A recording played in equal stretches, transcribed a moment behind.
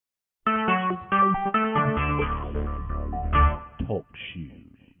Shoe.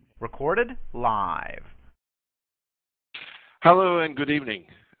 Recorded live. Hello and good evening.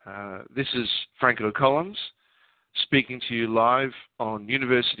 This is Franco Collins speaking to you live on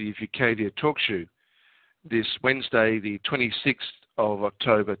University of UCADIA Talk Show this Wednesday, the 26th of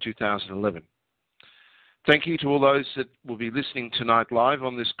October 2011. Thank you to all those that will be listening tonight live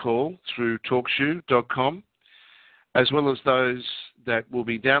on this call through talkshoe.com, as well as those that will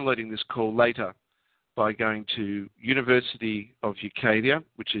be downloading this call later by going to University of UCADIA,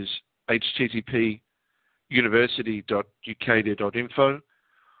 which is http://university.ucadia.info,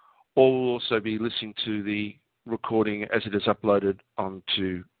 or will also be listening to the recording as it is uploaded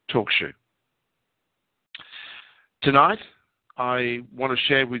onto TalkShoe. Tonight, I want to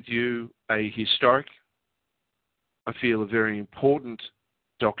share with you a historic, I feel a very important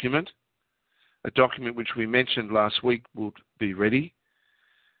document, a document which we mentioned last week would be ready.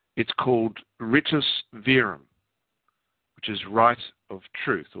 It's called Ritus Verum, which is right of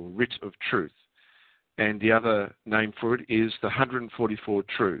truth or writ of truth. And the other name for it is the 144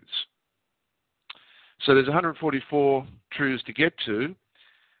 Truths. So there's 144 truths to get to,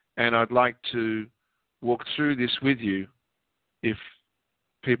 and I'd like to walk through this with you, if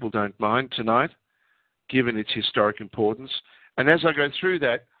people don't mind tonight, given its historic importance. And as I go through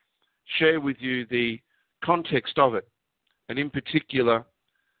that, share with you the context of it, and in particular,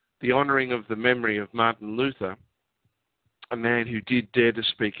 the honouring of the memory of Martin Luther, a man who did dare to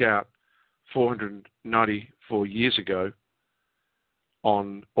speak out 494 years ago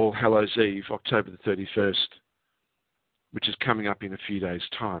on All Hallows Eve, October the 31st, which is coming up in a few days'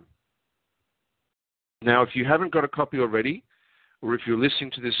 time. Now, if you haven't got a copy already, or if you're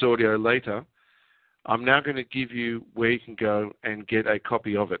listening to this audio later, I'm now going to give you where you can go and get a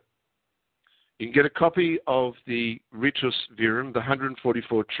copy of it. You can get a copy of the Ritus Verum, the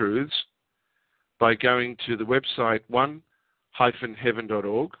 144 Truths, by going to the website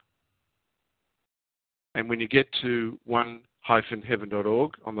one-heaven.org. And when you get to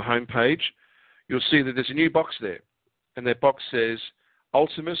one-heaven.org on the home page, you'll see that there's a new box there. And that box says,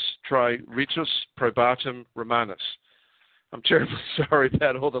 Ultimus Tri Ritus Probatum Romanus. I'm terribly sorry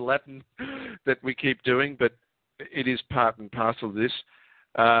about all the Latin that we keep doing, but it is part and parcel of this.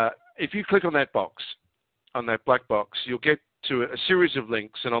 If you click on that box, on that black box, you'll get to a series of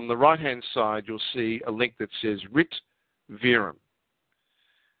links, and on the right-hand side, you'll see a link that says Rit Verum.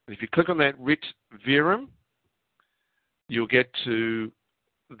 And if you click on that Rit Verum, you'll get to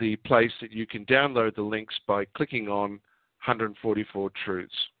the place that you can download the links by clicking on 144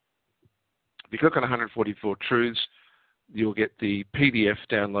 Truths. If you click on 144 Truths, you'll get the PDF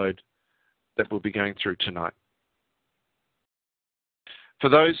download that we'll be going through tonight. For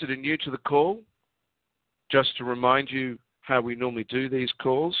those that are new to the call, just to remind you how we normally do these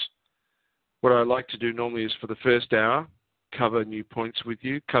calls, what I like to do normally is for the first hour, cover new points with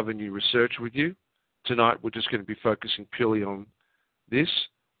you, cover new research with you. Tonight we're just going to be focusing purely on this.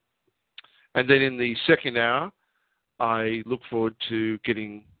 And then in the second hour, I look forward to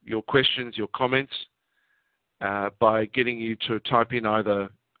getting your questions, your comments, by getting you to type in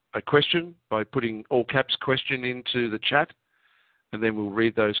either a question, by putting all caps question into the chat, and then we'll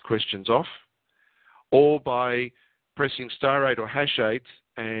read those questions off, or by pressing *8 or #8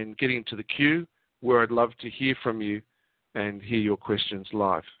 and getting to the queue, where I'd love to hear from you and hear your questions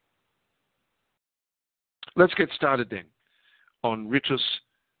live. Let's get started then on Ritus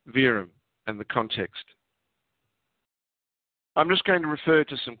Verum and the context. I'm just going to refer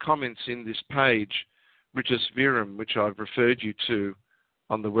to some comments in this page, Ritus Verum, which I've referred you to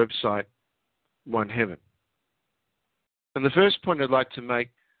on the website One Heaven. And the first point I'd like to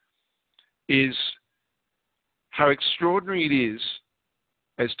make is how extraordinary it is,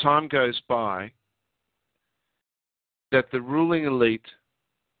 as time goes by, that the ruling elite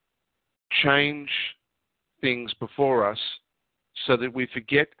change things before us so that we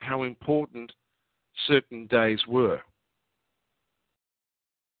forget how important certain days were.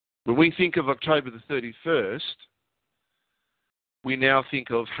 When we think of October the 31st, we now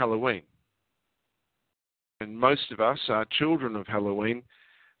think of Halloween. And most of us are children of Halloween,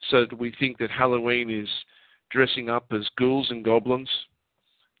 so that we think that Halloween is dressing up as ghouls and goblins,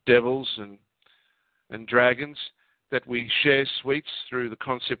 devils and dragons, that we share sweets through the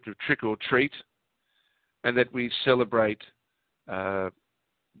concept of trick or treat, and that we celebrate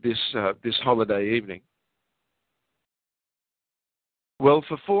this holiday evening. Well,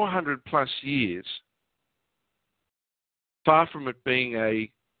 for 400 plus years, far from it being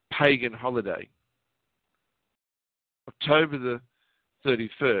a pagan holiday, October the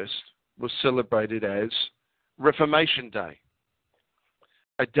 31st was celebrated as Reformation Day,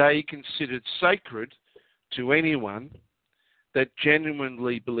 a day considered sacred to anyone that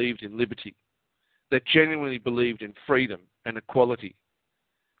genuinely believed in liberty, that genuinely believed in freedom and equality,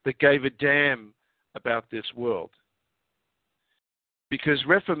 that gave a damn about this world. Because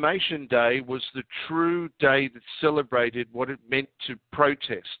Reformation Day was the true day that celebrated what it meant to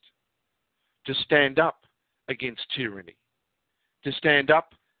protest, to stand up against tyranny, to stand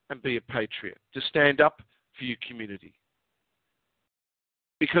up and be a patriot, to stand up for your community.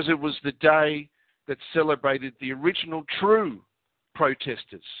 Because it was the day that celebrated the original true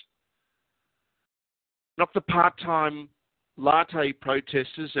protesters, not the part-time latte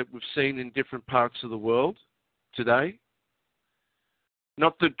protesters that we've seen in different parts of the world today,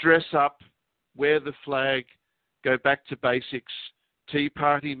 not the dress up, wear the flag, go back to basics, Tea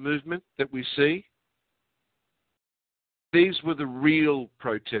Party movement that we see. These were the real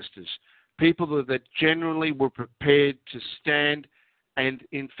protesters, people that genuinely were prepared to stand and,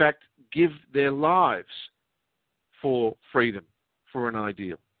 in fact, give their lives for freedom, for an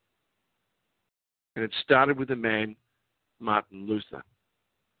ideal. And it started with a man, Martin Luther.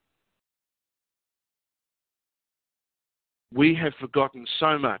 We have forgotten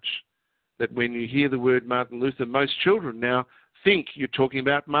so much that when you hear the word Martin Luther, most children now think you're talking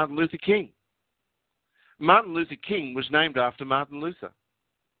about Martin Luther King. Martin Luther King was named after Martin Luther.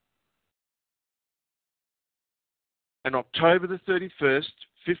 On October the 31st,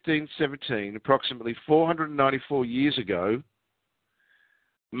 1517, approximately 494 years ago,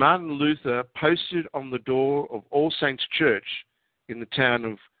 Martin Luther posted on the door of All Saints Church in the town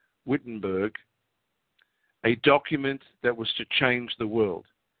of Wittenberg a document that was to change the world,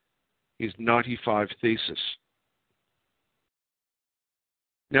 his 95 Thesis.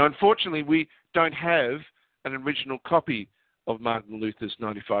 Now, unfortunately, we don't have an original copy of Martin Luther's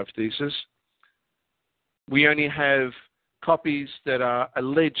 95 Thesis. We only have copies that are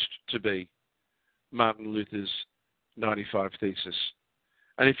alleged to be Martin Luther's 95 Thesis.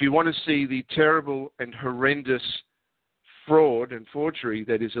 And if you want to see the terrible and horrendous fraud and forgery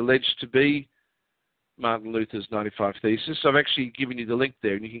that is alleged to be Martin Luther's 95 Thesis, I've actually given you the link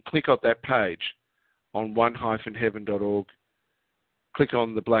there, and you can click on that page on one-heaven.org. Click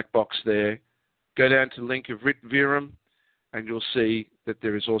on the black box there, go down to the link of Writ Virum, and you'll see that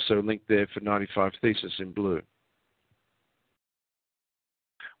there is also a link there for 95 Thesis in blue.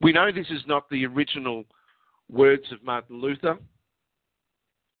 We know this is not the original words of Martin Luther,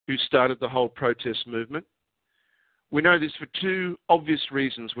 who started the whole protest movement. We know this for two obvious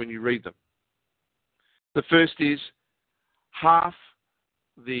reasons when you read them. The first is half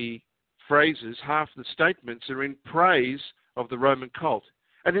the phrases, half the statements are in praise of the Roman cult.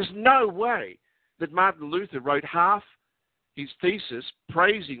 And there's no way that Martin Luther wrote half his thesis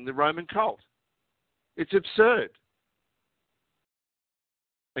praising the Roman cult. It's absurd.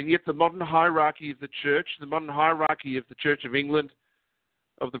 And yet the modern hierarchy of the church, the modern hierarchy of the Church of England,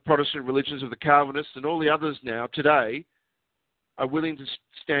 of the Protestant religions, of the Calvinists, and all the others now today are willing to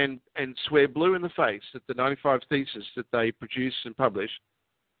stand and swear blue in the face that the 95 Thesis that they produce and publish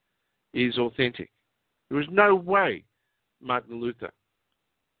is authentic. There was no way Martin Luther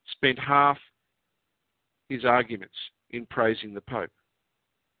spent half his arguments in praising the Pope.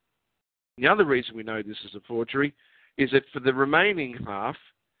 The other reason we know this is a forgery is that for the remaining half,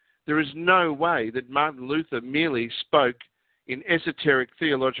 there is no way that Martin Luther merely spoke in esoteric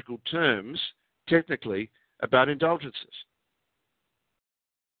theological terms, technically, about indulgences.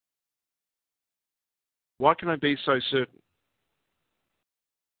 Why can I be so certain?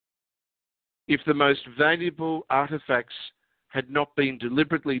 If the most valuable artifacts had not been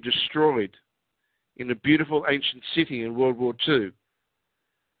deliberately destroyed in a beautiful ancient city in World War II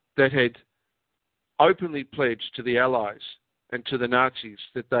that had openly pledged to the Allies and to the Nazis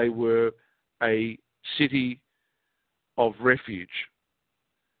that they were a city of refuge,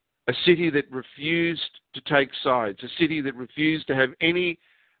 a city that refused to take sides, a city that refused to have any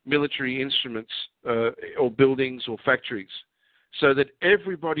military instruments or buildings or factories, so that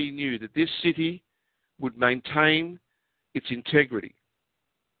everybody knew that this city would maintain its integrity.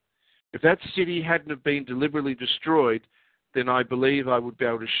 If that city hadn't have been deliberately destroyed, then I believe I would be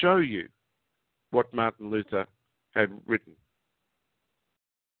able to show you what Martin Luther had written.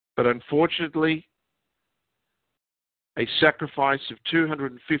 But unfortunately, a sacrifice of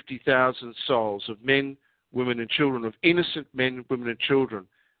 250,000 souls of men, women and children, of innocent men, women and children,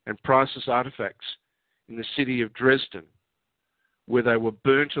 and priceless artifacts in the city of Dresden, where they were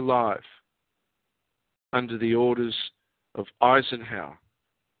burnt alive under the orders of Eisenhower,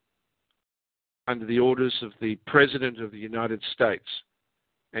 under the orders of the President of the United States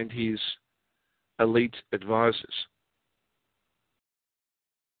and his elite advisors,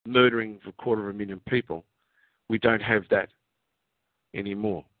 murdering 250,000 people. We don't have that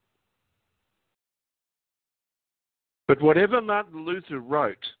anymore. But whatever Martin Luther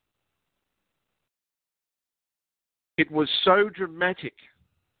wrote, it was so dramatic,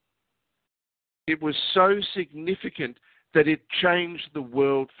 it was so significant that it changed the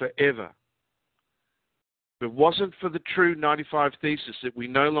world forever. If it wasn't for the true 95 Thesis that we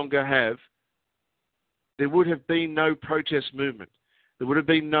no longer have, there would have been no protest movement. There would have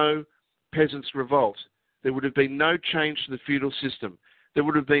been no peasants' revolt. There would have been no change to the feudal system. There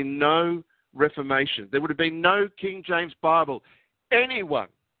would have been no Reformation. There would have been no King James Bible. Anyone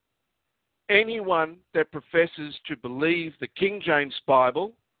that professes to believe the King James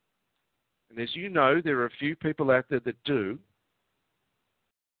Bible, and as you know, there are a few people out there that do,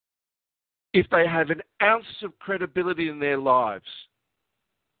 if they have an ounce of credibility in their lives,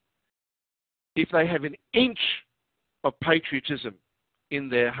 if they have an inch of patriotism in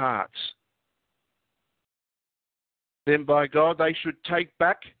their hearts, then by God, they should take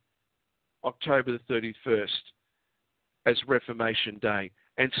back October the 31st as Reformation Day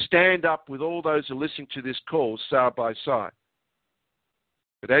and stand up with all those who are listening to this call side by side.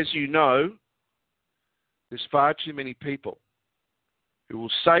 But as you know, there's far too many people who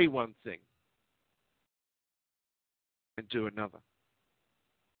will say one thing and do another.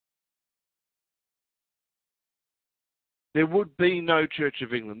 There would be no Church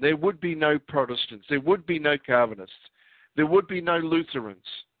of England. There would be no Protestants. There would be no Calvinists. There would be no Lutherans.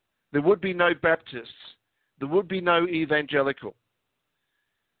 There would be no Baptists. There would be no evangelical.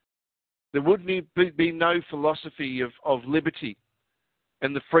 There would be no philosophy of liberty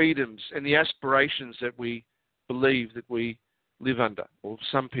and the freedoms and the aspirations that we believe that we live under, or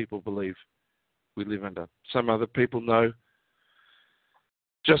some people believe we live under. Some other people know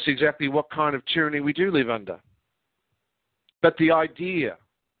just exactly what kind of tyranny we do live under. But the idea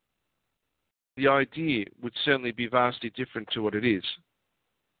would certainly be vastly different to what it is.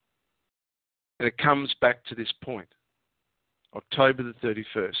 And it comes back to this point, October the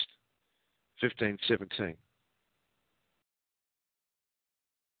 31st, 1517.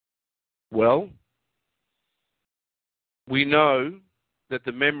 Well, we know that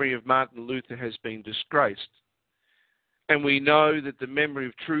the memory of Martin Luther has been disgraced. And we know that the memory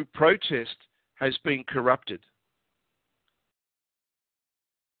of true protest has been corrupted.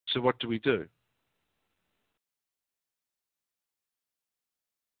 So what do we do?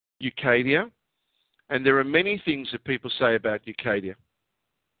 UCADIA, and there are many things that people say about UCADIA.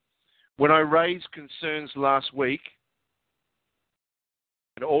 When I raised concerns last week,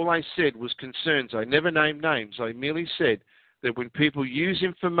 and all I said was concerns, I never named names, I merely said that when people use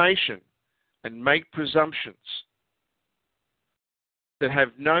information and make presumptions that have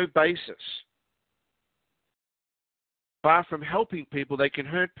no basis, far from helping people, they can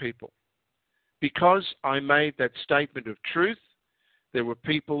hurt people. Because I made that statement of truth, there were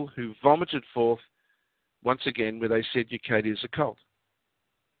people who vomited forth, once again, where they said UCADIA is a cult.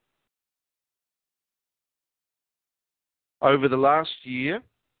 Over the last year,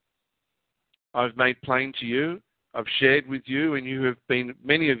 I've made plain to you, I've shared with you, and you have been,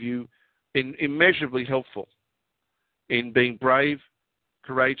 many of you, been immeasurably helpful in being brave,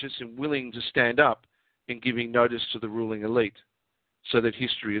 courageous, and willing to stand up in giving notice to the ruling elite so that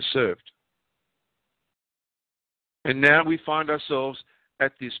history is served. And now we find ourselves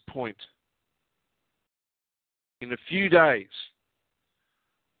at this point. In a few days,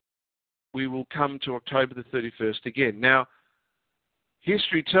 we will come to October the 31st again. Now,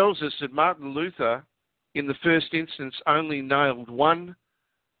 history tells us that Martin Luther, in the first instance, only nailed one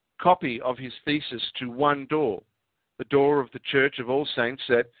copy of his thesis to one door, the door of the Church of All Saints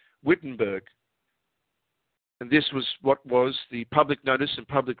at Wittenberg. And this was what was the public notice and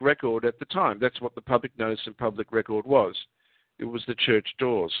public record at the time. That's what the public notice and public record was. It was the church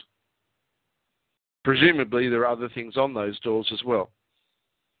doors. Presumably, there are other things on those doors as well.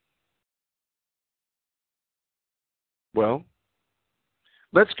 Well,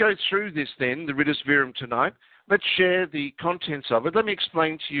 let's go through this then, the Ritus Virum tonight. Let's share the contents of it. Let me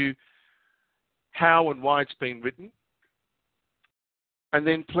explain to you how and why it's been written. And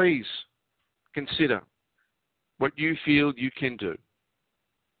then please consider what you feel you can do.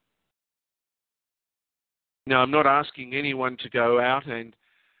 Now, I'm not asking anyone to go out and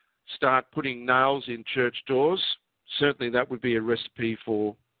start putting nails in church doors. Certainly that would be a recipe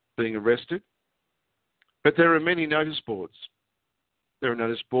for being arrested. But there are many notice boards. There are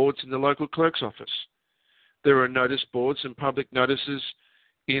notice boards in the local clerk's office. There are notice boards and public notices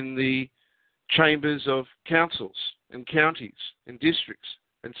in the chambers of councils and counties and districts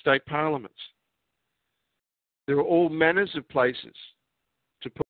and state parliaments. There are all manners of places